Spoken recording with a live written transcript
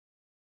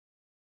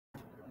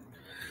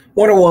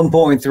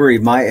101.3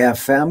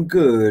 MyFM.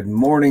 Good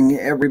morning,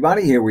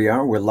 everybody. Here we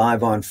are. We're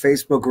live on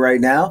Facebook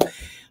right now.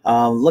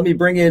 Let me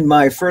bring in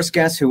my first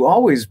guest, who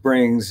always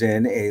brings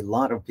in a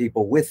lot of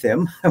people with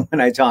him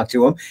when I talk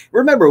to him.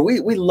 Remember,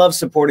 we love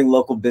supporting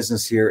local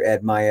business here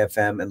at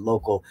MyFM and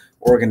local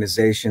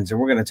organizations, and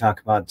we're going to talk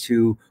about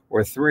 2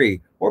 or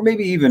 3 or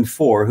maybe even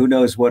 4. Who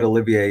knows what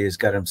Olivier has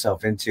got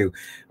himself into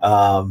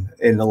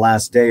in the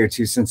last day or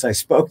 2 since I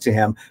spoke to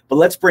him. But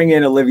let's bring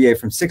in Olivier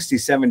from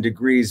 67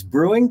 Degrees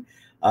Brewing.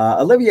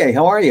 Olivier,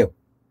 how are you?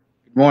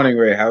 Good morning,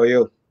 Ray. How are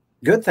you?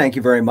 Good, thank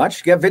you very much.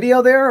 You got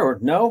video there or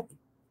no?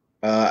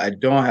 I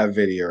don't have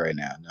video right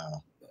now,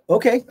 no.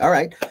 Okay, all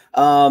right.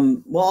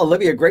 Well,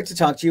 Olivier, great to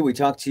talk to you. We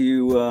talked to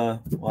you,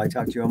 I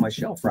talked to you on my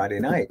show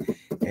Friday night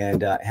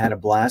and had a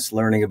blast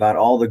learning about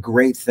all the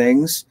great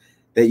things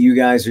that you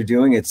guys are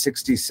doing at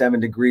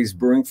 67 Degrees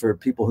Brewing. For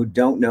people who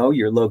don't know,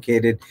 you're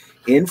located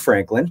in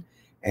Franklin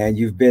and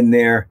you've been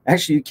there.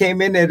 Actually, you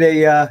came in at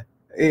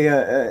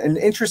an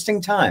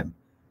interesting time.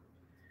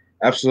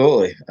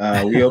 Absolutely.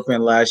 We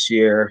opened last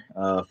year,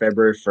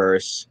 February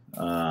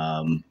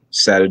 1st,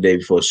 Saturday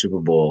before Super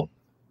Bowl,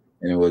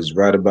 and it was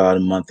right about a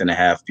month and a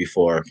half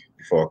before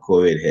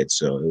COVID hit.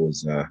 So it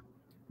was an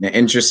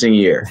interesting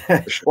year.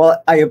 Sure.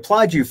 Well, I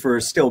applaud you for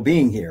still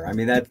being here. I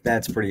mean,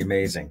 that's pretty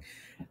amazing.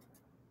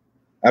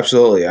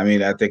 Absolutely. I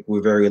mean, I think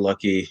we're very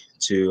lucky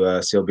to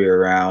still be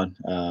around.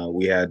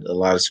 We had a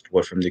lot of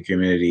support from the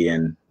community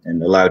and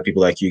a lot of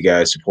people like you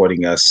guys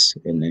supporting us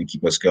and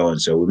keep us going.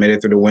 So we made it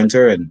through the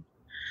winter, and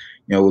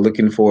we're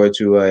looking forward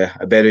to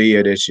a better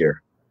year this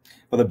year.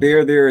 Well, the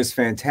beer there is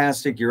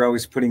fantastic. You're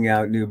always putting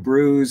out new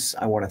brews.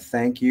 I want to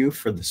thank you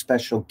for the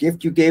special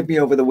gift you gave me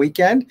over the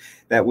weekend.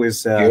 That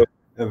was a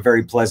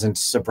very pleasant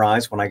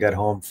surprise when I got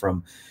home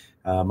from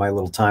my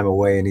little time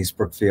away in East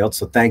Brookfield.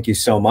 So thank you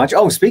so much.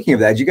 Oh, speaking of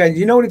that,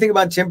 you know anything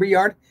about Timber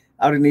Yard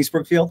out in East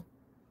Brookfield?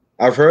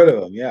 I've heard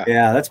of them, yeah.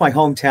 Yeah, that's my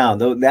hometown.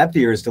 Though that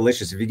beer is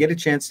delicious. If you get a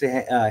chance to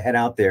head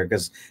out there,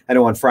 because I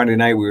know on Friday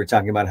night we were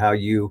talking about how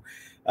you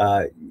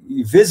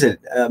visit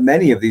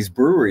many of these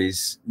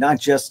breweries, not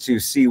just to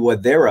see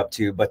what they're up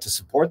to, but to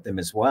support them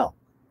as well.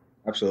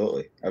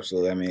 Absolutely.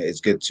 Absolutely. I mean,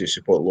 it's good to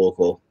support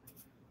local.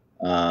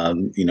 We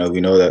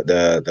know that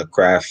the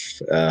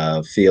craft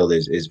field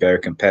is very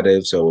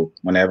competitive. So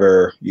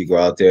whenever you go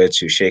out there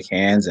to shake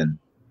hands and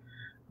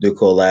do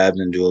collabs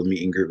and do a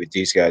meet and greet with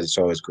these guys, it's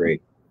always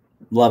great.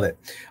 Love it.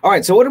 All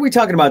right. So what are we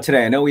talking about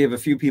today? I know we have a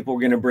few people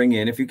we're going to bring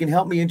in. If you can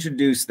help me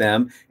introduce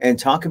them and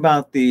talk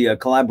about the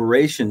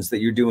collaborations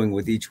that you're doing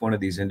with each one of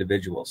these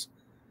individuals.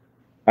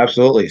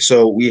 Absolutely.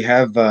 So we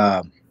have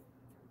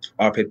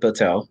Arpit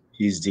Patel.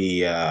 He's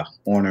the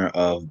owner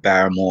of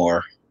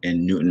Barrymore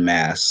in Newton,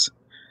 Mass.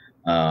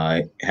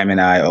 Him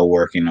and I are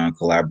working on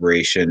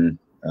collaboration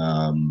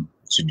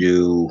to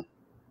do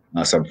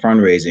some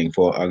fundraising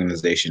for an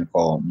organization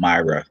called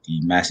MIRA,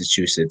 the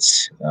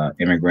Massachusetts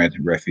Immigrants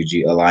and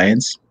Refugee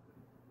Alliance.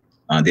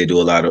 They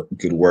do a lot of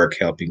good work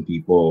helping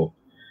people,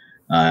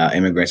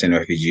 immigrants and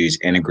refugees,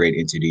 integrate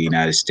into the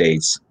United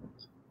States.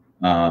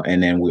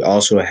 And then we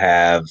also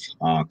have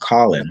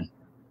Colin.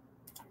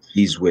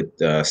 He's with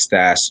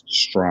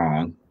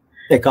StackStrong.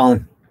 Hey,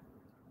 Colin.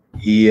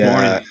 We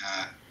are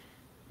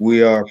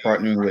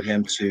partnering with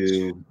him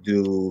to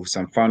do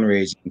some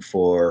fundraising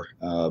for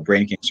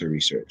brain cancer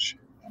research.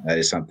 That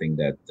is something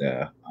that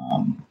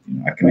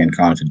I commend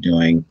Colin for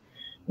doing.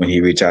 When he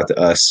reached out to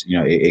us,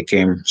 it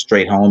came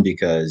straight home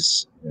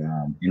because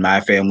in my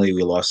family,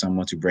 we lost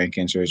someone to brain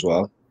cancer as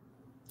well.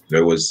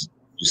 There was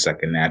just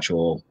like a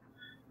natural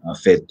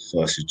fit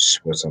for us to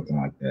support something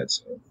like that.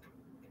 So. All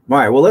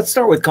right, well, let's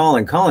start with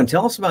Colin. Colin,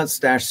 tell us about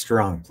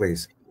StackStrong,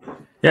 please.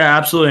 Yeah,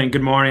 absolutely. And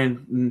good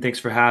morning. And thanks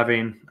for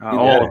having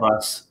all of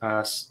us.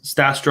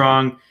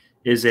 StackStrong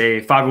is a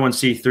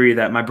 501c3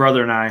 that my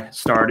brother and I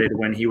started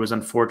when he was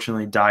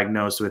unfortunately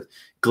diagnosed with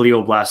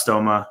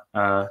glioblastoma,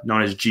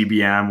 known as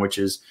GBM, which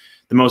is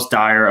the most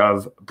dire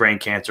of brain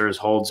cancers,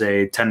 holds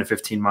a 10 to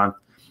 15 month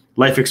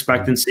life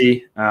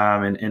expectancy.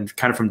 And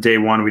kind of from day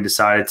one, we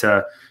decided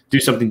to do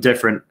something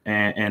different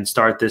and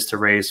start this to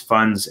raise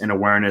funds and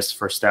awareness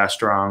for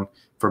StackStrong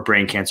for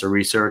brain cancer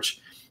research.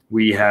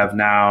 We have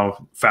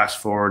now,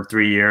 fast forward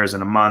 3 years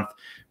and a month,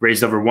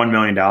 raised over $1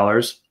 million.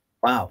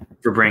 Wow.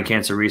 For brain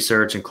cancer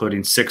research,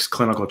 including 6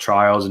 clinical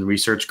trials and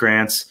research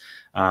grants.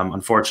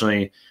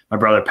 Unfortunately, my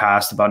brother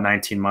passed about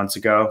 19 months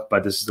ago,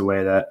 but this is the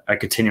way that I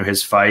continue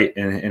his fight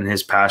and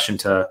his passion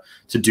to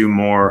do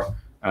more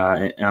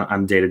on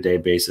a day-to-day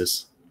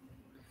basis.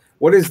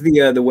 What is the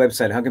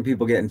website? How can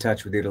people get in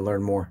touch with you to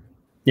learn more?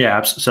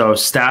 Yeah, so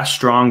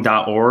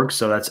StackStrong.org.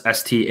 So that's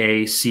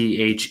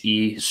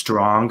STACHE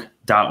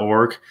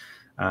strong.org.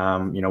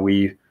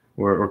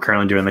 We're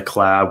currently doing the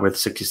collab with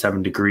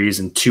 67 Degrees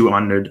and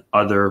 200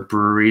 other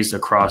breweries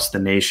across the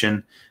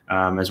nation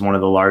as one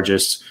of the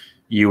largest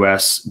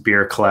U.S.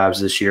 beer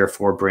collabs this year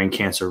for brain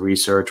cancer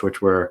research,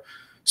 which we're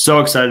so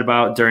excited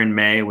about during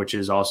May, which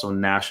is also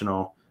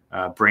National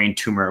Brain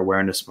Tumor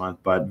Awareness Month.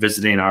 But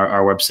visiting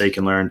our website, you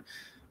can learn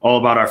all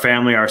about our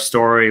family, our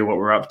story, what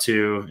we're up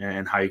to,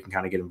 and how you can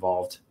kind of get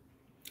involved.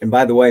 And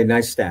by the way,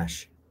 nice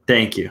stash.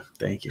 Thank you.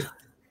 Thank you.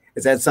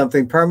 Is that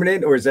something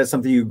permanent, or is that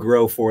something you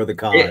grow for the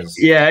cause?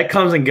 It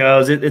comes and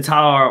goes. It's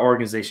how our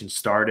organization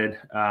started,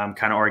 kind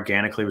of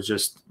organically. It was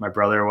just my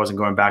brother wasn't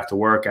going back to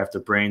work after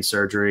brain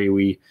surgery.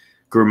 We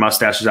grew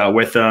mustaches out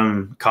with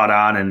him, caught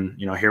on, and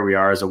here we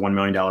are as a $1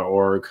 million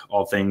org.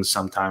 All things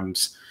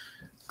sometimes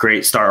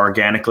great start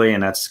organically,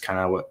 and that's kind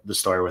of what the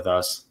story with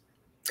us.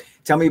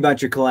 Tell me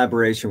about your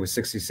collaboration with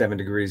 67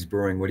 Degrees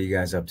Brewing. What are you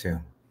guys up to?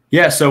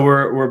 Yeah, so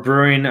we're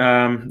brewing.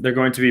 They're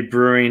going to be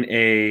brewing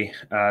a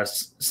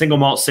single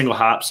malt, single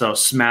hop. So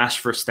smash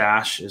for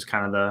stash is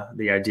kind of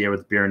the idea with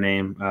the beer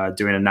name.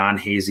 Doing a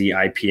non-hazy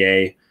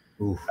IPA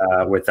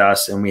with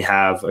us, and we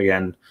have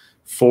again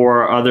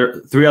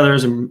three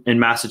others in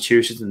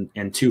Massachusetts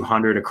and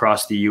 200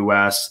 across the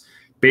U.S.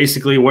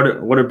 Basically, what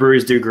do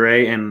breweries do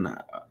great and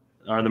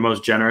are the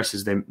most generous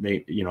is they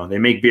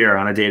make beer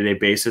on a day-to-day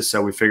basis.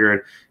 So we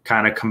figured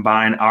kind of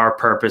combine our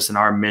purpose and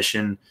our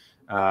mission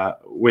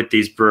with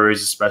these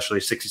breweries,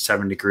 especially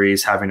 67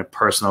 Degrees, having a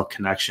personal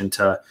connection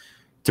to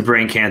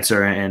brain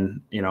cancer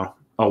and,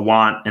 a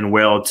want and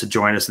will to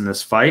join us in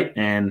this fight.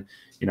 And,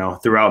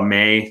 throughout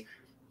May,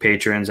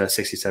 patrons at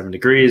 67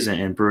 Degrees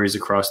and breweries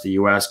across the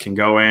U.S. can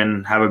go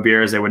in, have a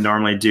beer as they would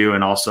normally do,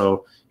 and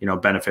also,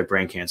 benefit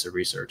brain cancer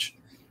research.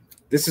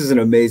 This is an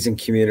amazing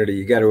community.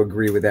 You got to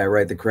agree with that,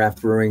 right? The craft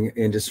brewing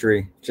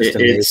industry, just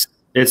amazing.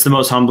 It's the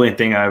most humbling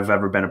thing I've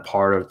ever been a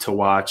part of to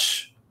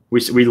watch.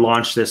 We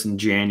launched this in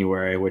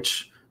January,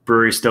 which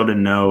breweries still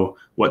didn't know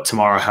what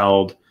tomorrow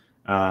held.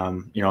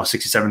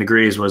 67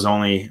 Degrees was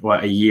only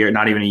a year,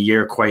 not even a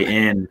year quite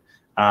in.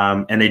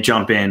 And they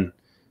jump in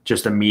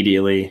just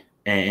immediately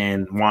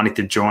and wanting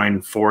to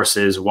join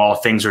forces while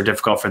things are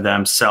difficult for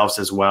themselves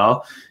as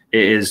well.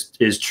 It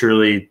is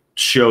truly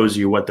shows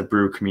you what the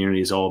brew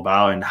community is all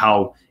about and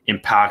how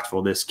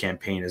impactful this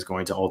campaign is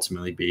going to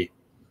ultimately be.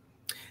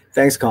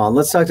 Thanks, Colin.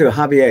 Let's talk to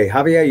Javier.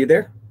 Javier, you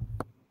there?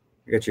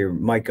 You got your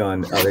mic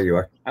on. Oh, there you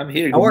are. I'm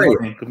here. How are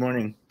you? Good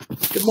morning.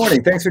 Good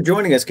morning. Thanks for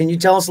joining us. Can you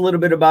tell us a little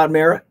bit about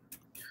MIRA?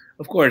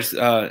 Of course,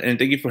 and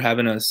thank you for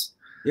having us.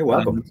 You're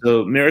welcome.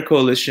 So MIRA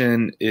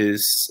Coalition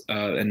is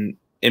an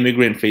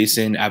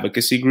immigrant-facing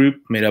advocacy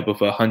group made up of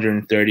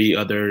 130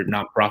 other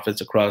nonprofits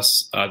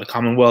across the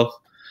Commonwealth.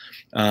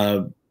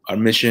 Our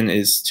mission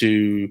is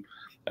to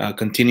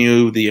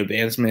continue the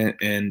advancement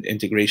and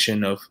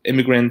integration of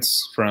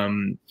immigrants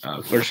from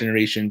first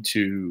generation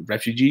to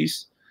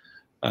refugees.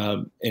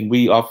 And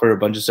we offer a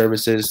bunch of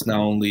services, not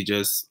only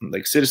just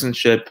like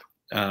citizenship,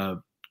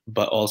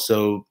 but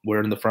also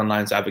we're in the front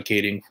lines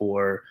advocating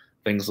for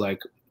things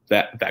like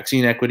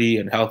vaccine equity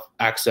and health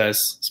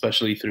access,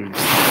 especially through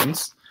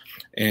science.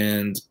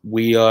 And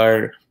we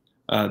are,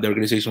 the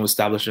organization was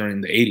established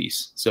during the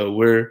 80s. So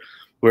we're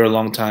a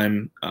long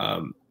time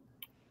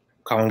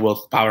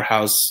Commonwealth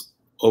powerhouse,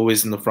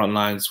 always in the front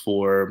lines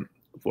for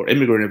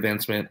immigrant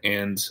advancement.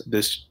 And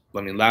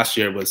last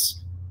year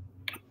was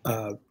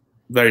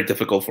very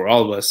difficult for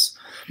all of us,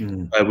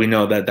 but we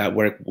know that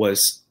work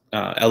was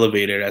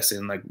elevated as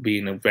in like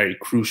being a very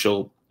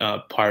crucial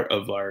part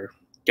of our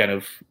kind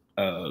of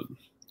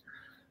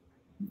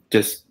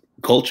just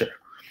culture.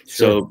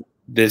 Sure. So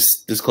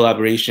this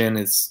collaboration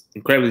is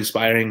incredibly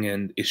inspiring,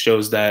 and it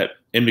shows that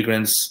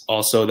immigrants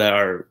also that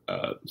are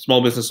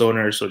small business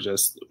owners or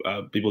just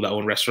people that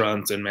own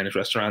restaurants and manage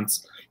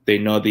restaurants, they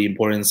know the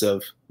importance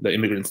of the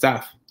immigrant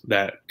staff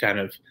that kind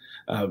of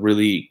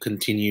really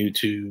continue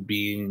to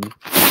being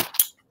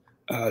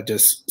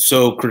just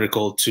so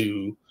critical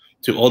to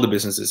all the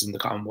businesses in the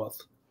Commonwealth.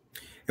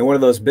 And one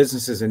of those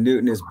businesses in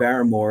Newton is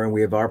Barrymore, and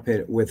we have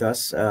Arpit with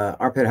us.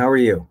 Arpit, how are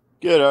you?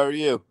 Good. How are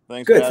you?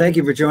 Thanks. Good. Thank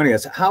you for joining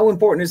us. How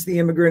important is the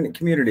immigrant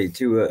community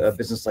to a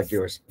business like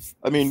yours?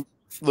 I mean,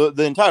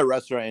 the entire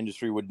restaurant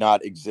industry would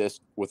not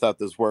exist without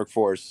this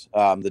workforce.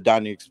 The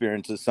dining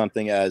experience is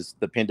something, as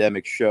the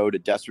pandemic showed, a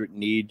desperate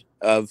need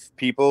of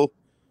people.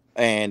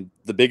 And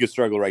the biggest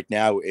struggle right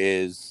now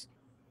is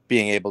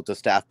being able to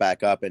staff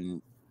back up,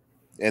 and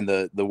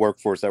the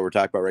workforce that we're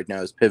talking about right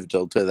now is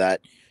pivotal to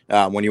that.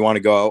 When you want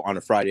to go out on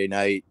a Friday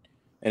night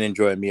and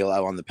enjoy a meal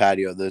out on the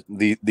patio,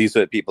 these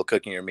are the people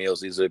cooking your meals.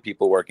 These are the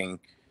people working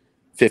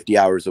 50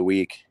 hours a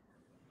week.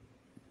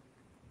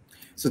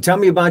 So tell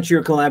me about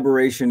your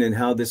collaboration and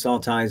how this all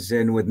ties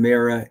in with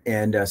MIRA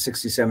and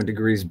 67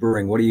 Degrees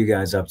Brewing. What are you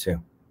guys up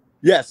to?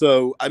 Yeah,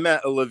 so I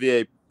met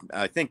Olivier,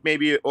 I think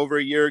maybe over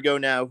a year ago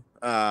now,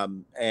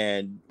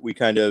 and we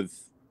kind of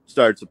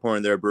started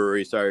supporting their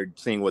brewery, started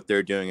seeing what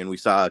they're doing, and we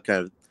saw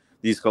kind of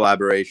these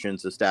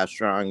collaborations, the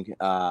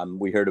StackStrong.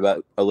 We heard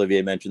about,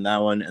 Olivier mentioned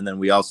that one, and then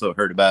we also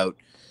heard about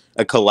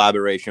a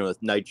collaboration with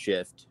Night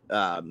Shift.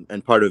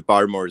 And part of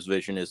Barmore's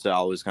vision is to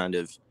always kind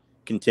of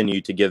continue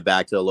to give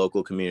back to the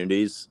local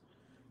communities.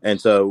 And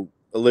so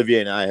Olivier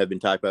and I have been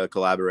talking about a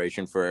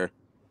collaboration for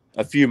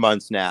a few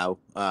months now.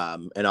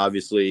 And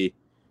obviously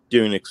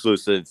doing an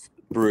exclusive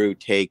brew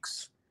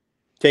takes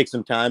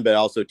some time, but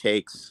also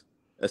takes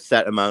a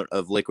set amount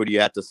of liquid you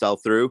have to sell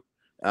through.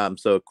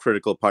 So a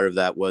critical part of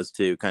that was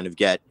to kind of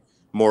get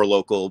more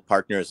local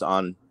partners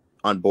on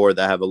board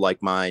that have a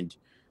like mind.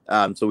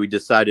 So we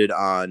decided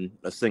on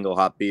a single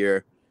hop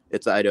beer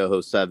It's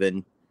Idaho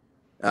 7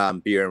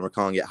 beer, and we're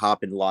calling it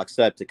Hop in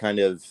Lockstep to kind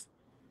of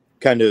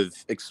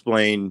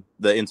explain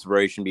the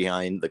inspiration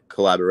behind the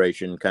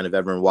collaboration, kind of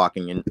everyone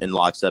walking in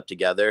lockstep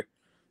together.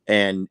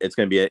 And it's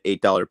going to be an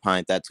 $8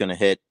 pint that's going to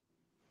hit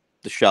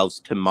the shelves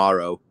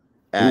tomorrow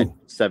at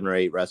 7 or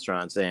 8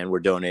 restaurants, and we're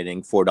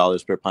donating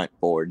 $4 per pint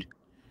forward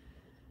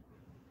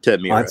to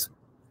MIRA.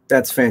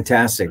 That's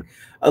fantastic.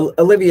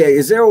 Olivier,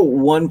 is there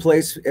one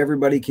place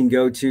everybody can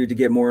go to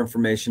get more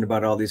information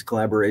about all these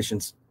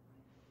collaborations?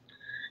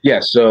 Yeah,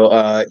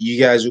 so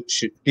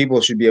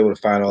people should be able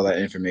to find all that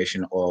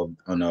information on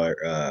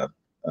our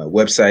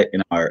website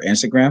and our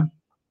Instagram.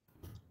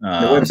 The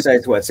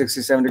website's what,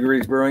 67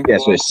 Degrees Brewing? Yeah,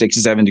 so it's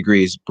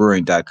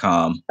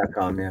 67degreesbrewing.com.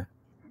 Yeah.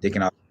 They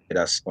can also get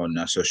us on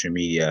social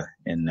media,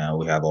 and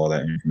we have all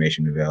that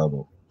information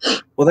available.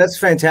 Well, that's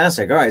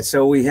fantastic. All right,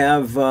 so we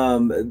have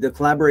the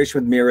collaboration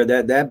with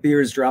MIRA. That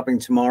beer is dropping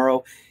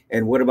tomorrow.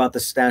 And what about the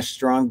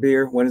StackStrong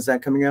beer? When is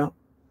that coming out?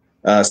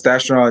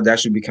 StackStrong, that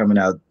should be coming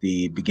out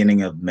the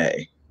beginning of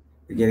May.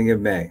 Beginning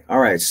of May. All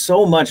right.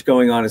 So much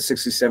going on at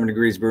 67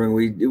 Degrees Brewing.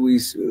 We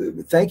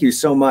thank you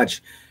so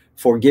much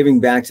for giving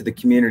back to the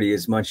community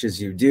as much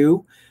as you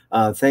do.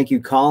 Thank you,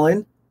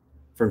 Colin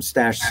from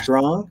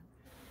StackStrong.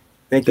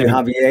 Thank you,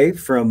 Javier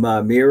from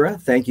MIRA.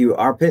 Thank you,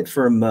 Arpit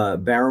from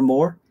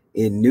Barrymore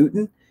in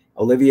Newton.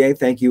 Olivier,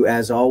 thank you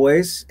as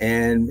always.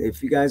 And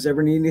if you guys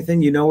ever need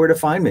anything, you know where to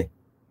find me.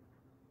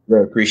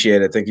 Really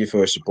appreciate it. Thank you for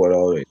your support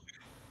always.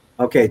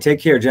 Okay, take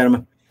care,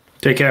 gentlemen.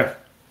 Take care.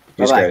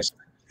 Thanks, guys.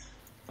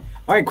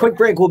 All right, quick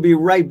break. We'll be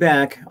right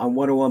back on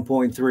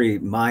 101.3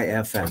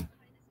 MyFM.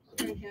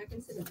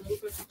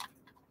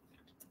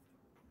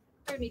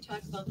 Heard me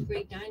talk about the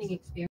great dining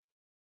experience.